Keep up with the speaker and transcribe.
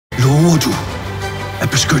Lover du at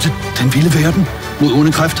beskytte den vilde verden mod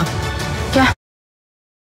onde kræfter? Ja.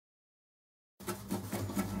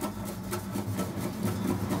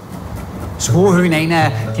 Spurvehøgen er en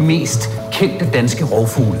af de mest kendte danske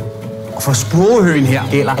rovfugle. Og for spurvehøgen her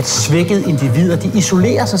gælder, at svækkede individer, de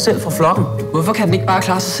isolerer sig selv fra flokken. Hvorfor kan den ikke bare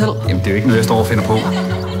klare sig selv? Jamen, det er jo ikke noget, jeg står og finder på.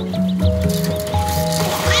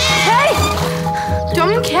 Hey!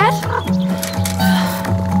 Dumme kat!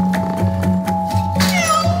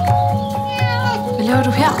 Hvad laver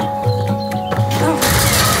du her?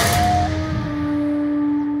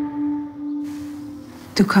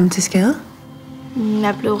 Du kom til skade?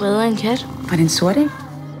 Jeg blev reddet af en kat. Var det en sort en?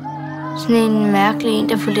 Sådan en mærkelig en,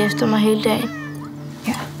 der fulgte efter mig hele dagen.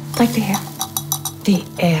 Ja, drik det her. Det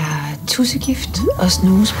er tussegift og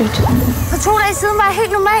snusebøt. For 2 dage siden var jeg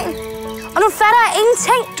helt normal. Og nu fatter jeg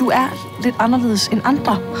ingenting. Du er lidt anderledes end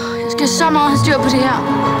andre. Jeg skal så meget have styr på det her.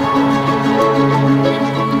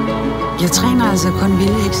 Jeg træner altså kun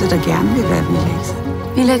vildhekse, der gerne vil være vildhekse.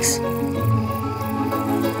 Vildheks.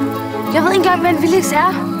 Jeg ved ikke engang, hvad en vildheks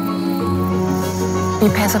er. Vi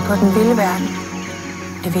passer på den vilde verden.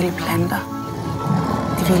 De vilde planter.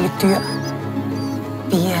 De vilde dyr.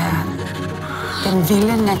 Vi er den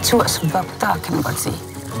vilde naturs vogtere, kan man godt sige.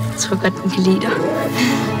 Jeg tror godt, den kan lide dig.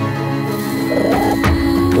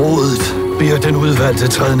 Rådet beder den udvalgte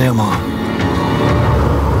træde nærmere.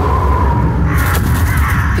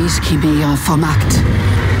 Hvis Kimera får magt,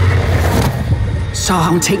 så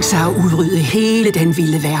har hun tænkt sig at udrydde hele den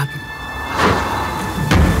vilde verden.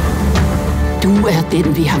 Du er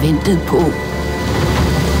den, vi har ventet på.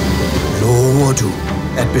 Lover du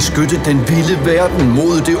at beskytte den vilde verden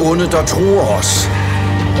mod det onde, der truer os?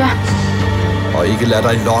 Ja. Og ikke lade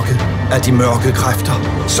dig lokke af de mørke kræfter,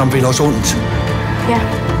 som vil os ondt? Ja.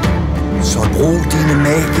 Så brug dine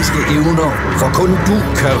magiske evner, for kun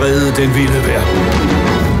du kan redde den vilde verden.